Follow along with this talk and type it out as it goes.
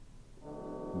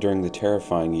During the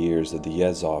terrifying years of the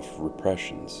Yezhov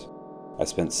repressions, I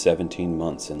spent 17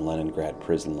 months in Leningrad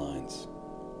prison lines.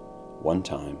 One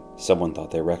time, someone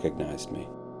thought they recognized me.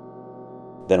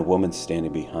 Then a woman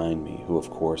standing behind me, who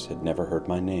of course had never heard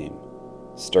my name,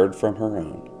 stirred from her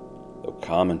own, though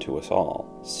common to us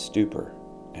all, stupor,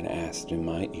 and asked in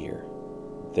my ear,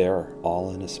 there all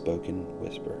in a spoken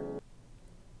whisper,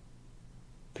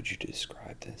 "Could you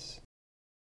describe this?"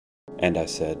 And I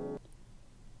said,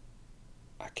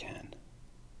 "I can."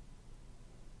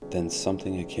 Then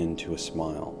something akin to a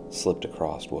smile slipped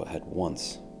across what had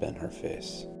once been her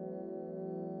face.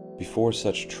 Before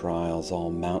such trials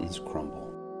all mountains crumble.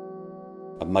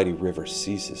 A mighty river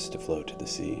ceases to flow to the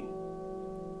sea.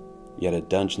 Yet a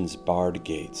dungeon's barred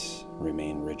gates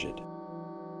remain rigid,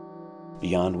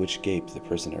 beyond which gape the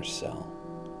prisoner's cell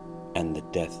and the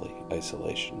deathly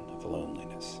isolation of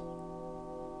loneliness.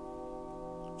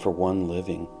 For one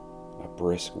living, a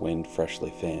brisk wind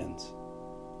freshly fans.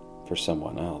 For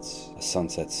someone else, a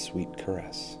sunset's sweet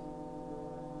caress.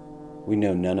 We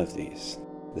know none of these,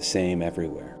 the same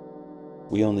everywhere.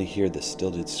 We only hear the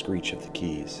stilted screech of the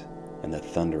keys and the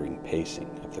thundering pacing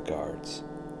of the guards.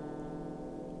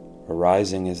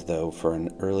 Arising as though for an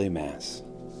early mass,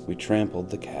 we trampled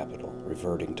the capital,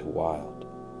 reverting to wild,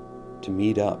 to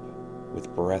meet up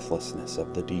with breathlessness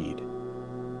of the deed,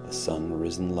 the sun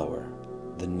risen lower,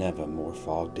 the neva more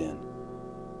fogged in,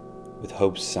 with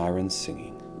hope's sirens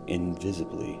singing,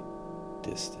 invisibly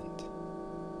distant.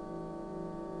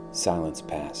 Silence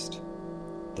passed,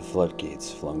 the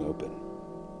floodgates flung open.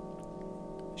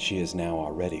 She is now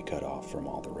already cut off from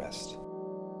all the rest.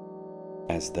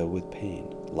 As though with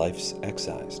pain, life's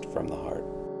excised from the heart.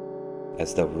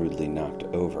 As though rudely knocked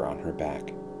over on her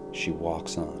back, she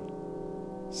walks on,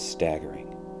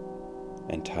 staggering,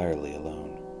 entirely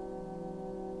alone.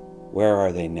 Where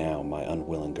are they now, my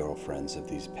unwilling girlfriends of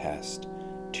these past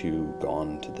 2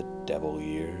 gone to the devil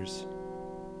years?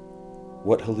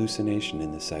 What hallucination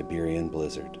in the Siberian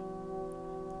blizzard?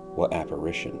 What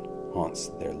apparition haunts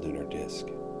their lunar disk?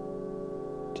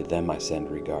 To them I send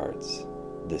regards,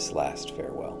 this last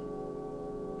farewell.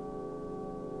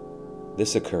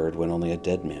 This occurred when only a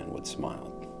dead man would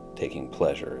smile, taking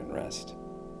pleasure in rest.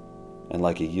 And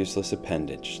like a useless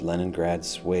appendage, Leningrad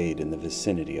swayed in the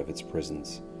vicinity of its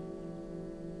prisons.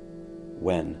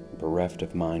 When, bereft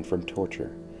of mind from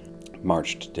torture,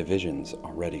 marched divisions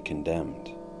already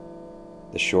condemned,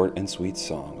 the short and sweet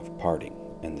song of parting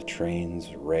and the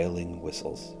train's railing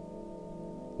whistles,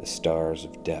 the stars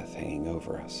of death hanging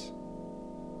over us,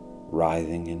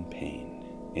 writhing in pain,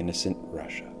 innocent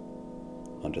Russia,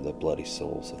 under the bloody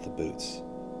soles of the boots,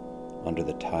 under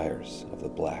the tires of the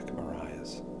black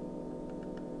Mariahs.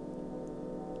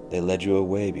 They led you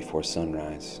away before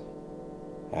sunrise.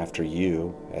 After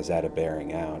you, as at a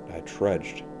bearing out, I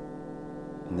trudged,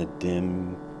 and the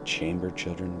dim chamber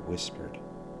children whispered,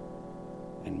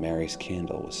 and Mary's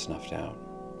candle was snuffed out.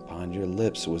 Upon your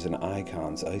lips was an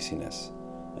icon's iciness,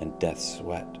 and death's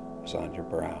sweat was on your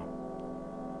brow.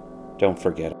 Don't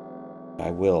forget,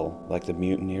 I will, like the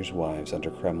mutineers' wives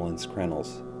under Kremlin's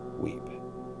krenels, weep.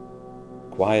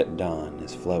 Quiet dawn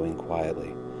is flowing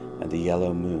quietly, and the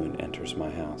yellow moon enters my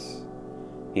house.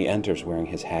 He enters wearing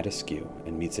his hat askew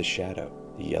and meets a shadow,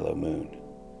 the yellow moon.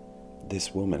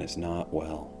 This woman is not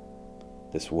well.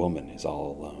 This woman is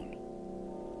all alone.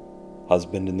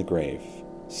 Husband in the grave,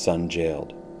 son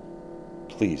jailed.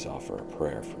 Please offer a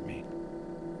prayer for me.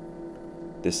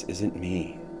 This isn't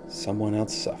me. Someone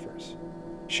else suffers.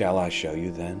 Shall I show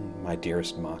you then, my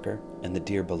dearest mocker, and the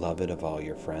dear beloved of all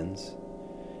your friends?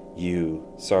 You,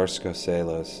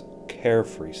 Tsarskoye-Selo's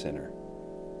carefree sinner,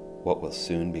 what will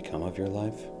soon become of your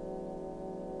life?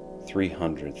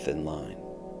 300th in line,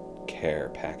 care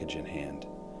package in hand.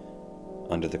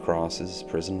 Under the cross's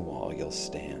prison wall you'll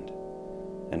stand,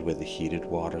 and with the heated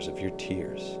waters of your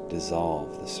tears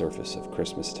dissolve the surface of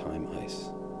Christmas-time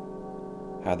ice.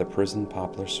 How the prison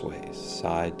poplar sways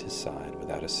side to side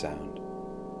without a sound.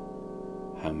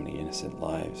 How many innocent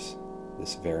lives,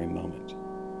 this very moment,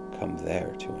 come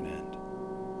there to an end.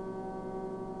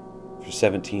 For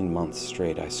 17 months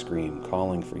straight I screamed,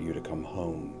 calling for you to come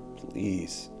home,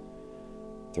 please,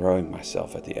 throwing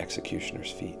myself at the executioner's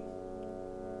feet.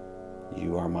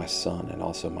 You are my son and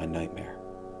also my nightmare.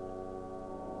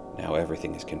 Now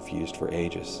everything is confused for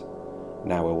ages.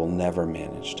 Now I will never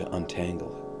manage to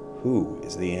untangle who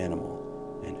is the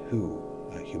animal and who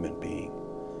a human being,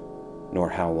 nor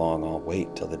how long I'll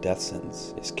wait till the death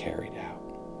sentence is carried out.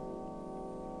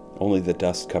 Only the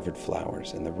dust-covered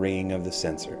flowers and the ringing of the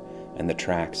censer and the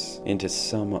tracks into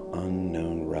some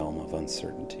unknown realm of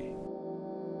uncertainty.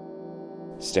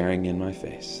 Staring in my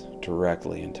face,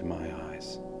 directly into my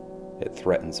eyes, It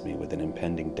threatens me with an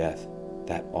impending death,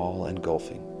 that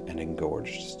all-engulfing and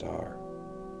engorged star.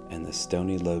 And the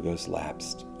stony logos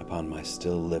lapsed upon my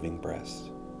still-living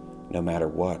breast. No matter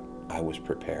what, I was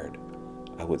prepared.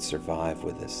 I would survive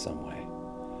with this some way.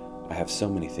 I have so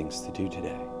many things to do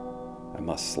today. I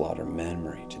must slaughter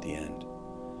memory to the end.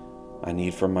 I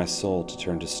need for my soul to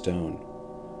turn to stone.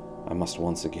 I must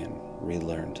once again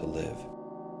relearn to live.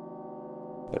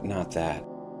 But not that.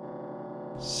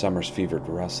 Summer's fevered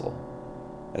rustle,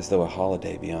 as though a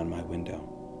holiday beyond my window.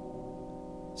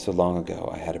 So long ago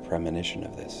I had a premonition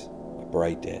of this, a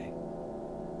bright day,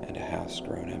 and a house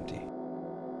grown empty.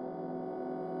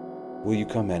 Will you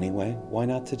come anyway? Why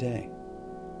not today?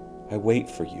 I wait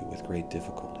for you with great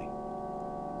difficulty.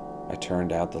 I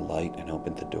turned out the light and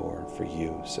opened the door for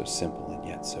you, so simple and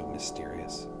yet so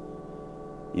mysterious.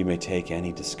 You may take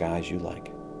any disguise you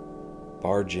like.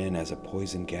 Barge in as a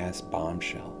poison gas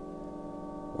bombshell,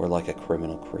 or like a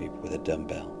criminal creep with a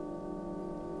dumbbell,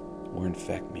 or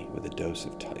infect me with a dose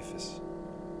of typhus,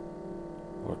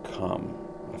 or come,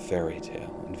 a fairy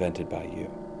tale invented by you,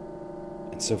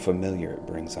 and so familiar it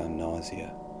brings on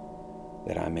nausea,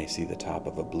 that I may see the top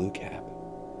of a blue cap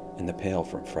in the pail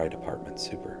from Fright Department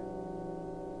Super.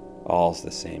 All's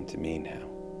the same to me now.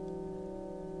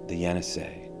 The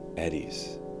Yenisei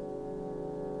eddies,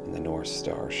 and the North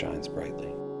Star shines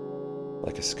brightly,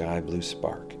 like a sky-blue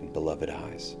spark in beloved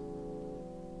eyes.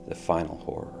 The final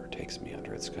horror takes me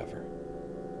under its cover.